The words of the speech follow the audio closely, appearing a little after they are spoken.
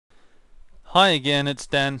Hi again, it's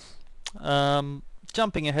Dan. Um,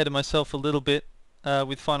 Jumping ahead of myself a little bit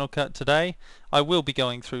with Final Cut today. I will be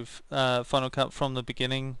going through Final Cut from the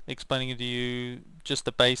beginning, explaining to you just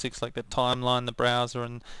the basics like the timeline, the browser,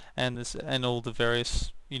 and all the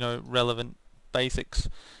various relevant basics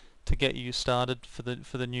to get you started for the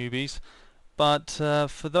newbies. But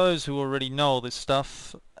for those who already know all this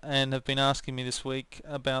stuff and have been asking me this week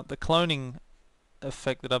about the cloning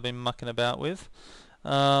effect that I've been mucking about with.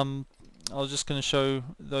 Um, I was just going to show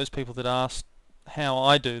those people that asked how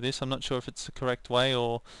I do this. I'm not sure if it's the correct way,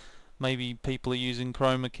 or maybe people are using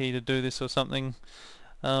chroma key to do this or something.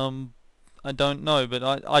 Um, I don't know, but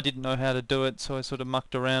I didn't know how to do it, so I sort of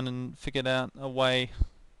mucked around and figured out a way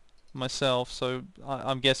myself. So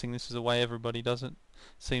I'm guessing this is the way everybody does it.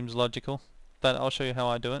 Seems logical, but I'll show you how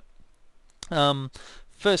I do it. Um,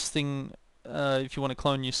 First thing, if you want to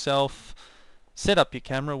clone yourself, set up your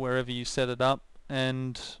camera wherever you set it up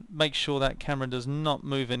and make sure that camera does not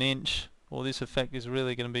move an inch or this effect is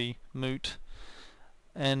really going to be moot.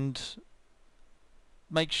 And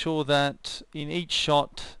make sure that in each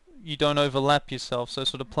shot you don't overlap yourself, so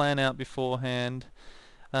sort of plan out beforehand,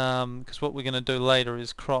 because what we're going to do later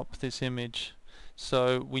is crop this image,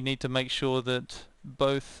 so we need to make sure that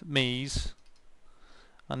both me's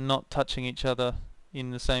are not touching each other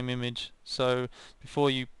in the same image. So before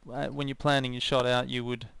you when you're planning your shot out,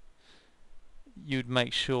 you'd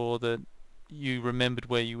make sure that you remembered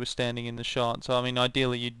where you were standing in the shot. So I mean,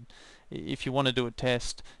 ideally, if you want to do a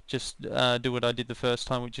test, just do what I did the first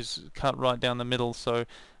time, which is cut right down the middle. So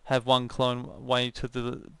have one clone way to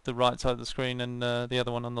the right side of the screen and the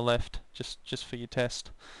other one on the left, just for your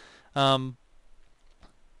test. Um,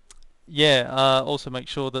 yeah. Also make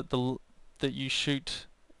sure that that you shoot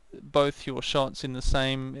both your shots in the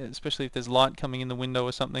same, especially if there's light coming in the window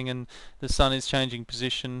or something and the sun is changing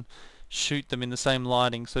position, shoot them in the same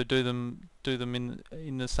lighting. So do them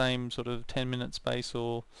in the same sort of 10-minute space,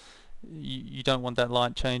 or you don't want that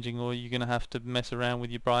light changing, or you're going to have to mess around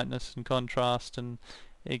with your brightness and contrast, and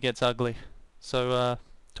it gets ugly. So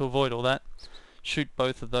to avoid all that, shoot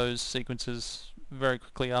both of those sequences very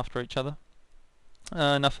quickly after each other.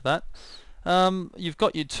 Enough of that. You've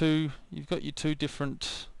got your two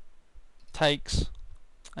different takes,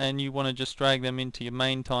 and you want to just drag them into your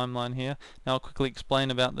main timeline here. Now I'll quickly explain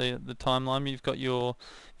about the timeline. You've got your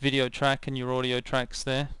video track and your audio tracks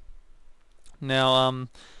there. Now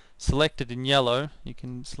selected in yellow, you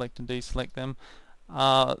can select and deselect them,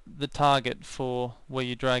 are the target for where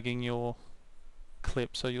you're dragging your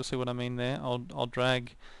clip. So you'll see what I mean there. I'll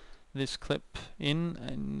drag this clip in,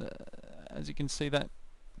 and as you can see, that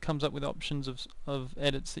comes up with options of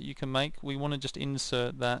edits that you can make. We want to just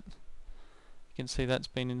insert that. You can see that's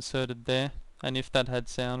been inserted there, and if that had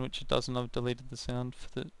sound, which it doesn't, I've deleted the sound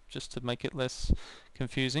just to make it less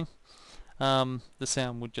confusing. The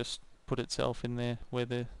sound would just put itself in there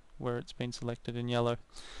where it's been selected in yellow.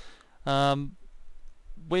 Um,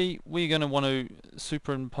 we're going to want to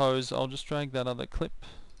superimpose. I'll just drag that other clip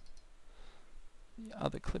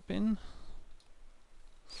in.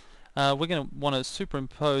 We're going to want to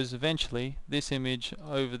superimpose eventually this image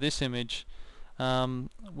over this image,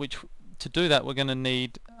 which to do that we're going to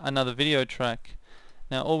need another video track.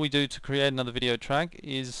 Now all we do to create another video track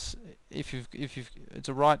is it's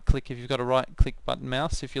a right click if you've got a right click button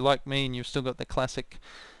mouse. If you're like me and you've still got the classic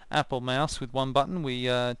Apple mouse with one button, we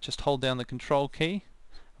just hold down the control key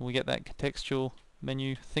and we get that contextual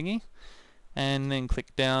menu thingy, and then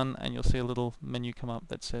click down and you'll see a little menu come up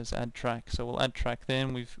that says add track. So we'll add track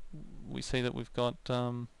then. We see that we've got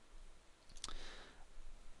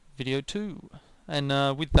video 2,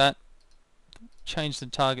 and with that, change the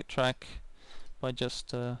target track by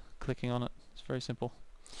just clicking on it. It's very simple.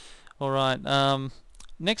 Alright,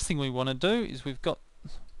 next thing we want to do is we've got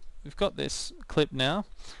this clip now.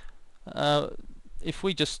 If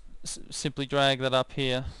we just simply drag that up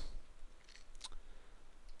here,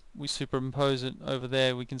 we superimpose it over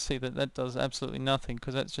there, we can see that that does absolutely nothing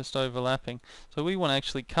because that's just overlapping. So we want to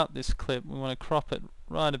actually cut this clip. We want to crop it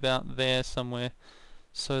right about there somewhere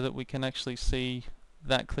so that we can actually see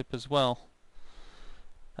that clip as well.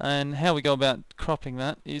 And how we go about cropping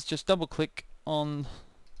that is just double click on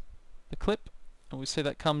the clip, and we see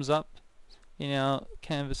that comes up in our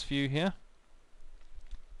canvas view here,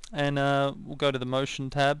 and we'll go to the motion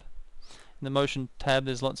tab. In the motion tab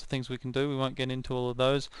there's lots of things we can do. We won't get into all of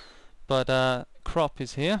those, but crop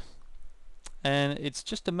is here, and it's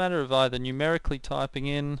just a matter of either numerically typing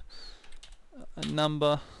in a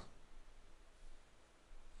number.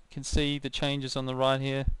 You can see the changes on the right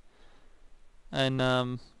here,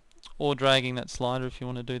 and or dragging that slider if you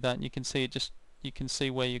want to do that. And you can see it, just you can see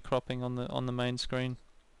where you're cropping on the main screen.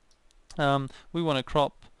 We want to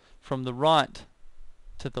crop from the right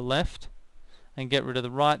to the left and get rid of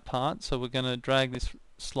the right part, so we're going to drag this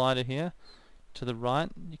slider here to the right.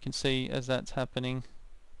 You can see as that's happening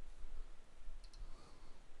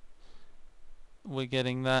we're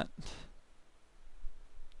getting that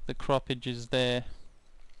the croppage is there.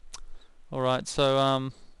 Alright,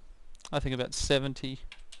 so I think about 70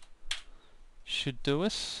 should do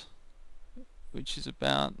us, which is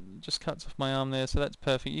about, just cuts off my arm there, so that's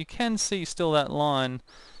perfect. You can see still that line,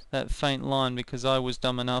 that faint line, because I was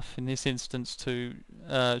dumb enough in this instance to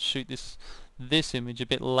shoot this image a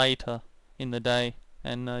bit later in the day,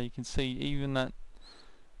 and you can see even that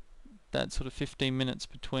sort of 15 minutes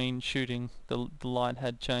between shooting, the light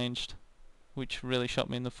had changed, which really shot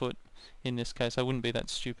me in the foot in this case. I wouldn't be that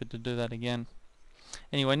stupid to do that again.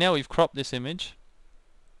 Anyway, now we've cropped this image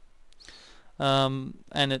and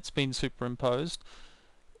it's been superimposed.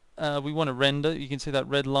 We want to render. You can see that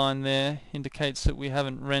red line there indicates that we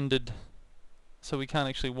haven't rendered, so we can't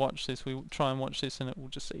actually watch this. We try and watch this and it will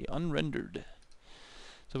just say unrendered.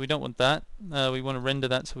 So we don't want that. We want to render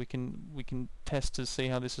that so we can test to see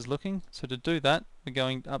how this is looking. So to do that, we're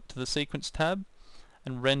going up to the Sequence tab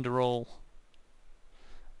and Render All,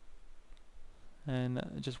 and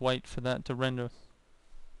just wait for that to render.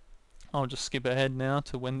 I'll just skip ahead now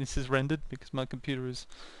to when this is rendered because my computer is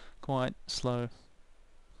quite slow.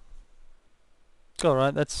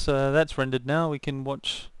 Alright, that's rendered now. We can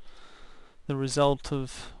watch the result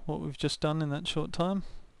of what we've just done in that short time.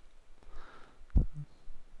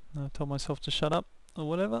 I told myself to shut up or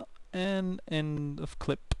whatever, and end of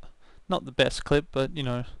clip. Not the best clip, but you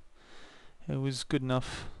know, it was good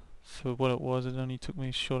enough for what it was. It only took me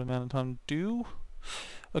a short amount of time to do.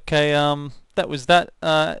 Okay, that was that.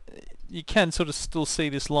 You can sort of still see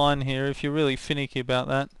this line here if you're really finicky about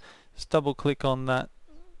that. Just double click on that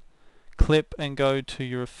clip and go to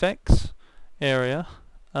your effects area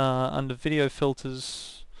under video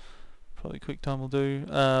filters. Probably QuickTime will do.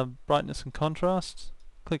 Brightness and contrast.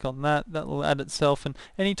 Click on that. That will add itself, and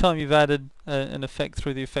anytime you've added an effect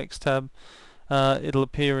through the effects tab, it'll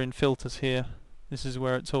appear in filters here. This is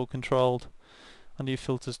where it's all controlled under your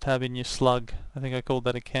filters tab in your slug. I think I called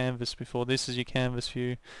that a canvas before. This is your canvas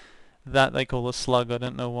view. That they call a slug. I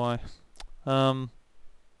don't know why.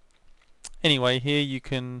 Anyway, here you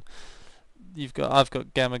can. I've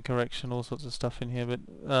got gamma correction, all sorts of stuff in here, but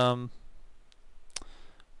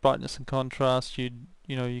brightness and contrast, you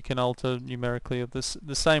can alter numerically of this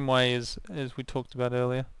the same way as we talked about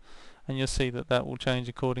earlier, and you'll see that will change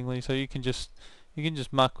accordingly. So you can just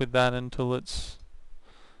muck with that until it's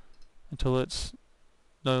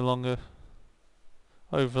no longer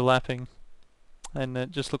overlapping, and it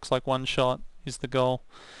just looks like one shot is the goal.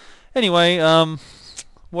 Anyway,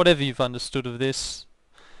 whatever you've understood of this,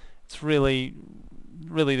 it's really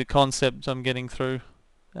the concept I'm getting through,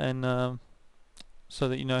 and so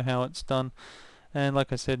that you know how it's done. And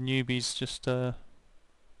like I said, newbies just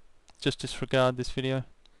disregard this video.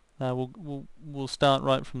 We'll start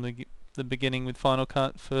right from the beginning with Final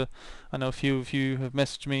Cut. I know a few of you have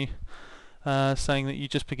messaged me saying that you're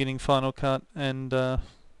just beginning Final Cut and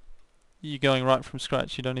you're going right from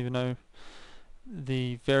scratch. You don't even know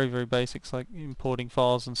the very basics like importing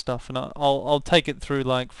files and stuff. And I'll take it through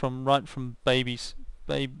like right from baby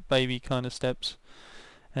kind of steps.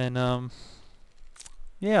 And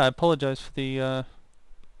yeah, I apologize for the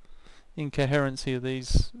incoherency of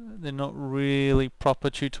these. They're not really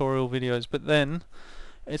proper tutorial videos, but then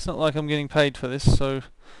it's not like I'm getting paid for this, so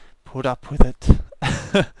put up with it.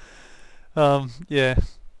 Yeah,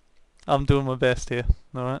 I'm doing my best here.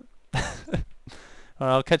 Alright. Alright,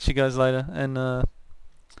 I'll catch you guys later, and I'll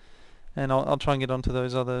try and get onto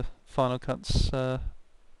those other Final Cuts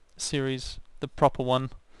series, the proper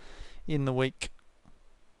one, in the week.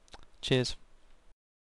 Cheers.